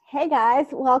Hey guys,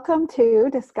 welcome to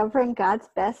Discovering God's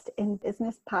Best in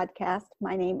Business podcast.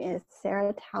 My name is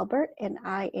Sarah Talbert, and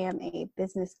I am a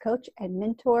business coach and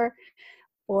mentor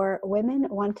for women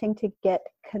wanting to get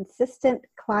consistent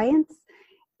clients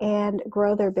and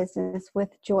grow their business with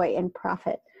joy and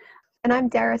profit. And I'm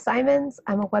Dara Simons.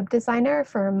 I'm a web designer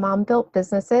for Mom Built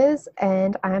Businesses,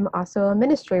 and I'm also a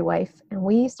ministry wife. And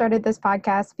we started this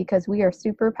podcast because we are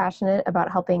super passionate about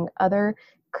helping other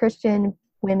Christian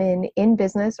women in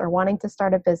business or wanting to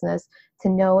start a business to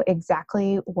know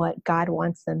exactly what God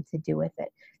wants them to do with it.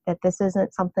 That this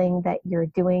isn't something that you're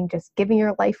doing just giving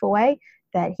your life away,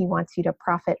 that He wants you to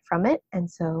profit from it. And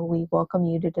so we welcome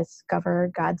you to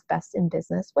discover God's best in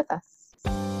business with us.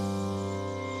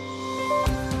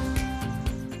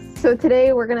 So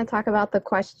today we're going to talk about the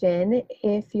question,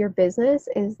 if your business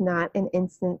is not an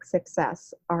instant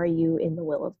success, are you in the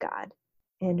will of God?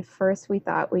 And first we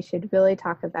thought we should really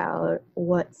talk about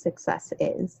what success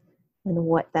is and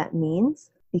what that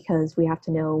means, because we have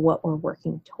to know what we're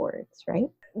working towards, right?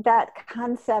 That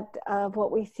concept of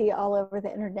what we see all over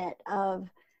the internet of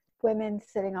women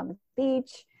sitting on the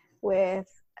beach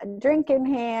with a drink in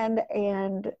hand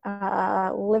and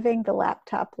living the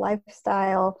laptop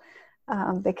lifestyle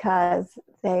because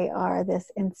they are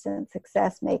this instant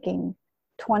success, making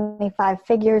 25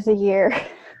 figures a year.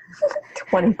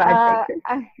 25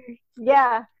 figures.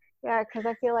 Yeah, because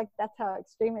I feel like that's how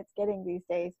extreme it's getting these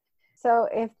days. So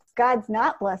if God's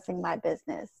not blessing my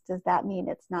business, does that mean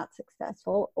it's not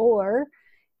successful? Or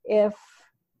if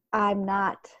I'm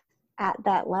not at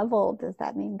that level, does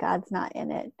that mean God's not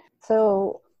in it?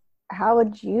 So how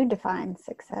would you define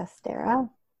success, Dara?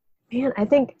 Man, I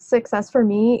think success for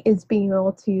me is being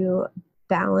able to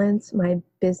balance my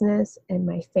business and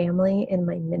my family and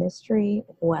my ministry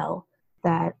well,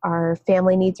 that our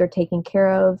family needs are taken care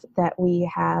of, that we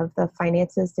have the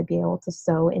finances to be able to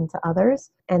sow into others,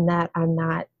 and that I'm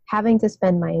not having to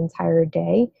spend my entire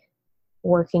day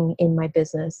working in my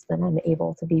business, that I'm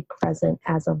able to be present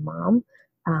as a mom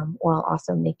while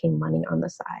also making money on the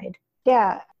side.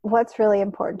 Yeah, what's really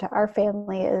important to our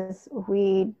family is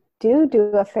we do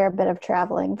a fair bit of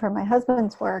traveling for my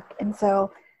husband's work. And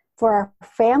so for our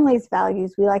family's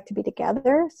values, we like to be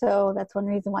together. So that's one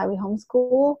reason why we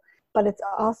homeschool. But it's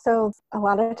also a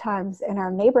lot of times in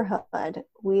our neighborhood,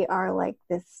 we are like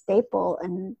this staple.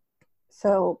 And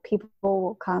so people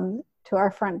will come to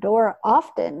our front door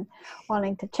often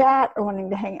wanting to chat or wanting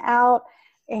to hang out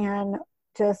and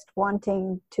just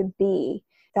wanting to be.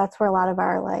 That's where a lot of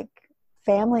our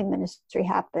family ministry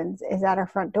happens, is at our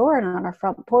front door and on our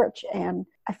front porch. And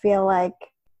I feel like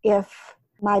if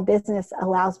my business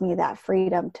allows me that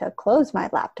freedom to close my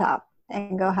laptop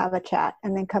and go have a chat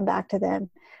and then come back to them,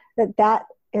 that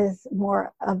is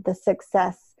more of the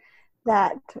success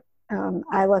that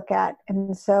I look at.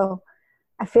 And so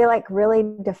I feel like really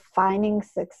defining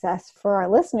success for our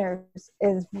listeners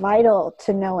is vital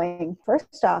to knowing,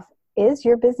 first off, is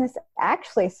your business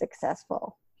actually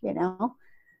successful,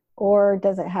 or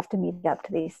does it have to meet up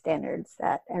to these standards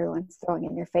that everyone's throwing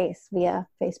in your face via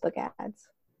Facebook ads?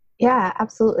 Yeah,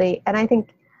 absolutely. And I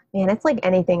think, man, it's like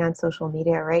anything on social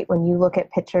media, right? When you look at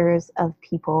pictures of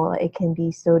people, it can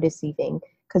be so deceiving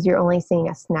because you're only seeing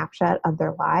a snapshot of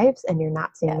their lives and you're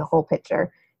not seeing the whole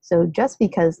picture. So just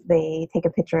because they take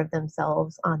a picture of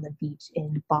themselves on the beach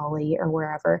in Bali or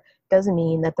wherever doesn't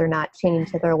mean that they're not chained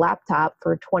to their laptop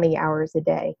for 20 hours a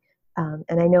day.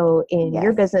 And I know in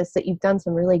your business that you've done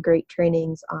some really great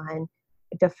trainings on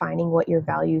defining what your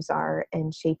values are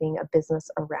and shaping a business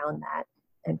around that.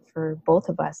 And for both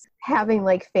of us, having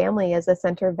family as a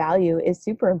center value is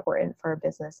super important for our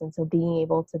business. And so being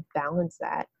able to balance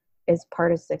that is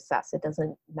part of success. It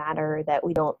doesn't matter that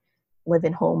we don't live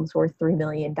in homes worth $3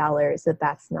 million,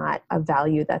 that's not a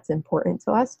value that's important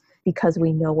to us, because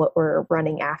we know what we're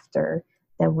running after.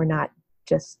 Then we're not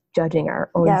just judging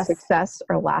our own success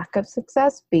or lack of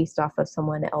success based off of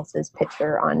someone else's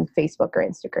picture on Facebook or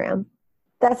Instagram.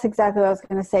 That's exactly what I was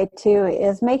going to say too,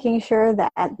 is making sure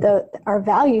that our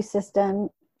value system,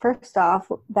 first off,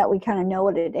 that we kind of know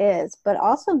what it is, but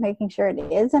also making sure it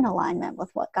is in alignment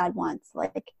with what God wants.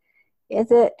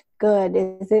 Is it good?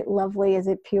 Is it lovely? Is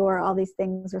it pure? All these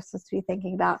things we're supposed to be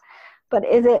thinking about. But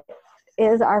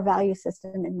is our value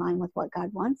system in line with what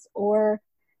God wants? Or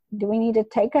do we need to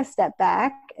take a step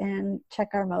back and check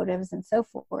our motives and so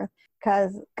forth?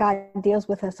 Because God deals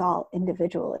with us all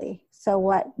individually. So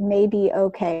what may be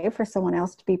okay for someone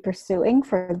else to be pursuing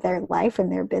for their life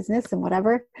and their business and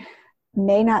whatever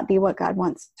may not be what God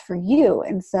wants for you.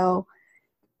 And so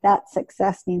that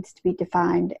success needs to be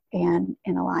defined and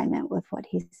in alignment with what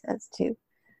He says too.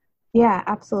 Yeah,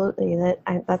 absolutely.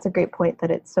 That's a great point,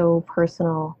 that it's so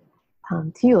personal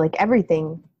too, like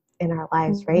everything in our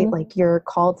lives, right? Like you're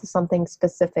called to something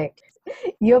specific.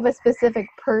 You have a specific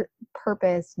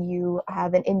purpose. You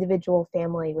have an individual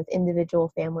family with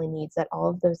individual family needs, that all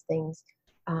of those things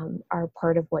are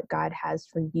part of what God has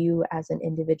for you as an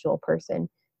individual person.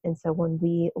 And so when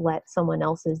we let someone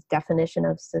else's definition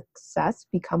of success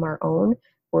become our own,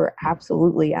 we're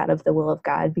absolutely out of the will of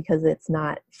God, because it's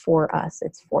not for us,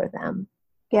 it's for them.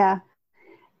 Yeah.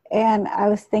 And I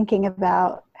was thinking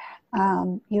about,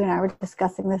 you and I were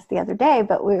discussing this the other day,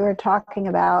 but we were talking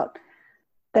about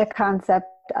the concept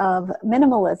of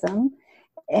minimalism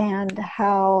and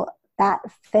how that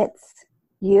fits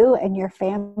you and your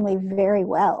family very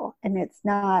well. And it's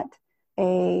not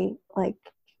like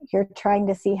you're trying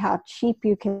to see how cheap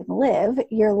you can live.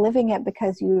 You're living it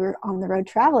because you're on the road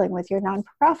traveling with your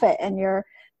nonprofit, and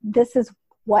this is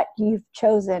what you've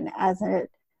chosen as a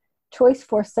choice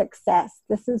for success.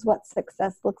 This is what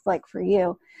success looks like for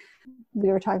you. We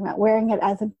were talking about wearing it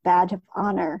as a badge of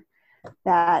honor,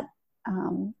 that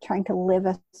trying to live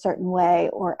a certain way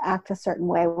or act a certain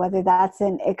way, whether that's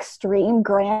in extreme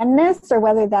grandness or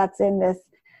whether that's in this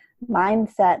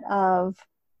mindset of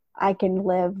I can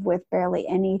live with barely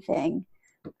anything.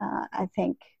 I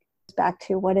think it's back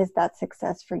to, what is that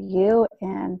success for you?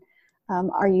 And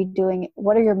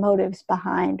what are your motives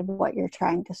behind what you're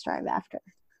trying to strive after?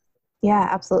 Yeah,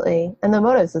 absolutely. And the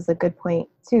motives is a good point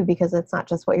too, because it's not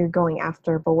just what you're going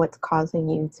after, but what's causing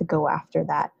you to go after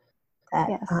that.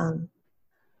 Yes. I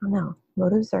don't know.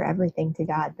 Motives are everything to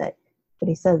God. But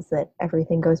he says that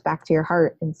everything goes back to your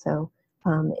heart. And so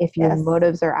if your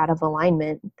motives are out of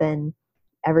alignment, then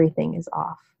everything is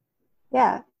off.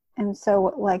 Yeah. And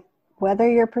so like whether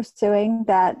you're pursuing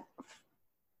that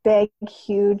big,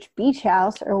 huge beach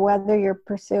house, or whether you're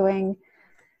pursuing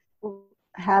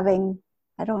having,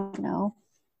 I don't know,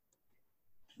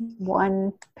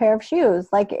 one pair of shoes,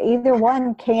 like either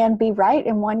one can be right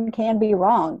and one can be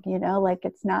wrong, like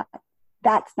that's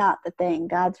not the thing.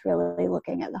 God's really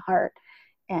looking at the heart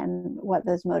and what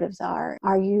those motives are.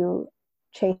 Are you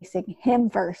chasing him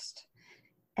first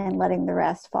and letting the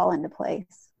rest fall into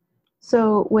place?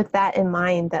 So with that in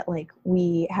mind, that like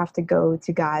we have to go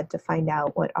to God to find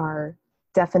out what our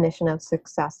definition of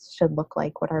success should look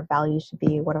like, what our values should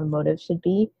be, what our motives should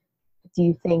be. Do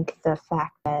you think the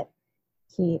fact that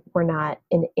we're not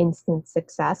an instant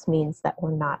success means that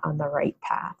we're not on the right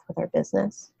path with our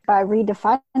business? By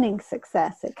redefining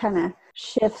success, it kind of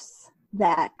shifts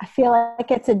that. I feel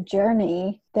like it's a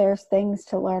journey. There's things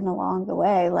to learn along the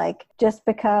way. Like just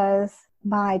because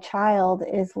my child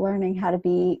is learning how to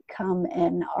become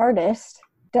an artist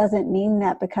doesn't mean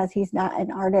that because he's not an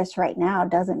artist right now,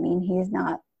 doesn't mean he's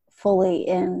not fully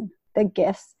in the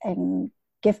gifts and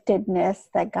giftedness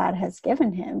that God has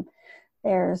given him.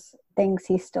 There's things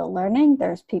he's still learning.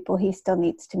 There's people he still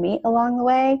needs to meet along the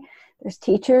way. There's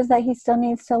teachers that he still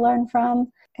needs to learn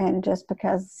from. And just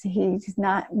because he's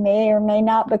may or may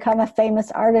not become a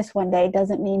famous artist one day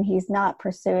doesn't mean he's not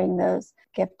pursuing those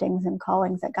giftings and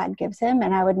callings that God gives him.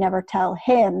 And I would never tell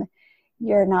him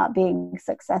you're not being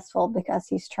successful because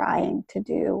he's trying to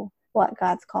do what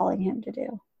God's calling him to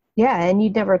do. Yeah, and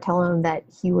you'd never tell him that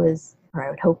he was, or I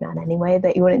would hope not anyway,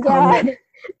 that you wouldn't tell him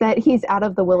that he's out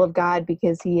of the will of God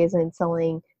because he isn't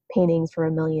selling paintings for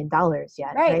 $1 million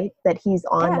yet, right? That he's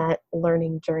on that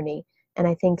learning journey. And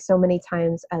I think so many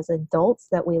times as adults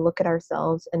that we look at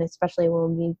ourselves, and especially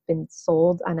when we've been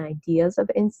sold on ideas of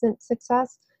instant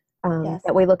success,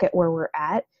 that we look at where we're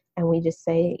at and we just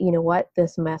say, you know what,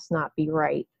 this must not be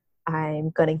right. I'm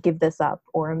going to give this up,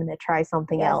 or I'm going to try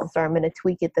something else, or I'm going to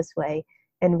tweak it this way.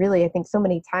 And really, I think so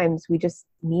many times we just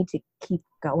need to keep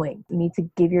going. You need to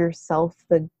give yourself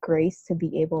the grace to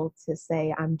be able to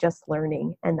say, I'm just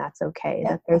learning, and that's okay.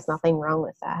 That there's nothing wrong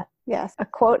with that. Yes. A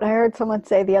quote I heard someone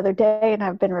say the other day, and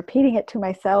I've been repeating it to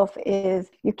myself, is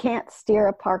you can't steer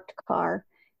a parked car.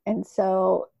 And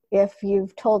so if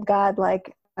you've told God,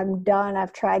 like, I'm done,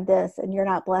 I've tried this, and you're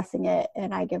not blessing it,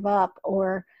 and I give up,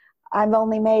 or I've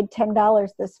only made $10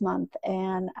 this month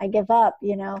and I give up,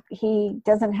 he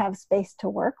doesn't have space to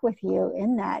work with you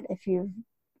in that if you've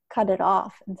cut it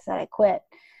off and said I quit.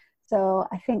 So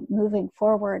I think moving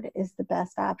forward is the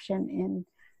best option in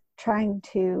trying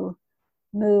to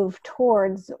move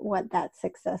towards what that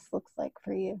success looks like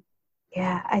for you.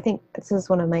 Yeah, I think this is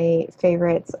one of my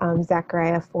favorites.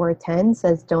 Zechariah 4:10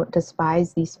 says, don't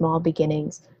despise these small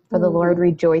beginnings, for the Lord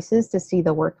rejoices to see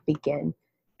the work begin.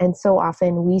 And so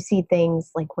often we see things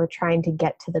like we're trying to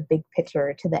get to the big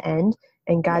picture, to the end,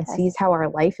 and God sees how our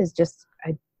life is just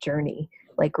a journey.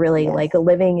 Like really, like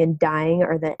living and dying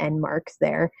are the end marks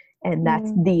there, and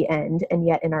that's the end. And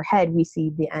yet in our head, we see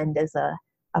the end as a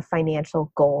a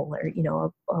financial goal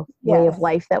or, a way of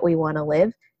life that we want to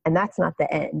live. And that's not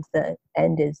the end. The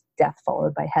end is death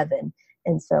followed by heaven.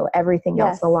 And so everything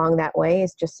else along that way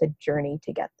is just a journey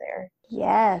to get there.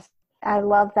 Yes. I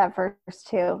love that verse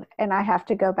too. And I have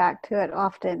to go back to it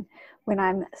often when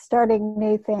I'm starting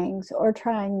new things or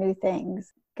trying new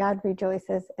things. God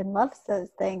rejoices and loves those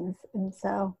things. And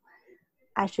so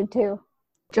I should too.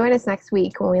 Join us next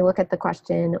week when we look at the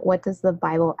question, what does the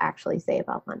Bible actually say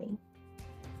about money?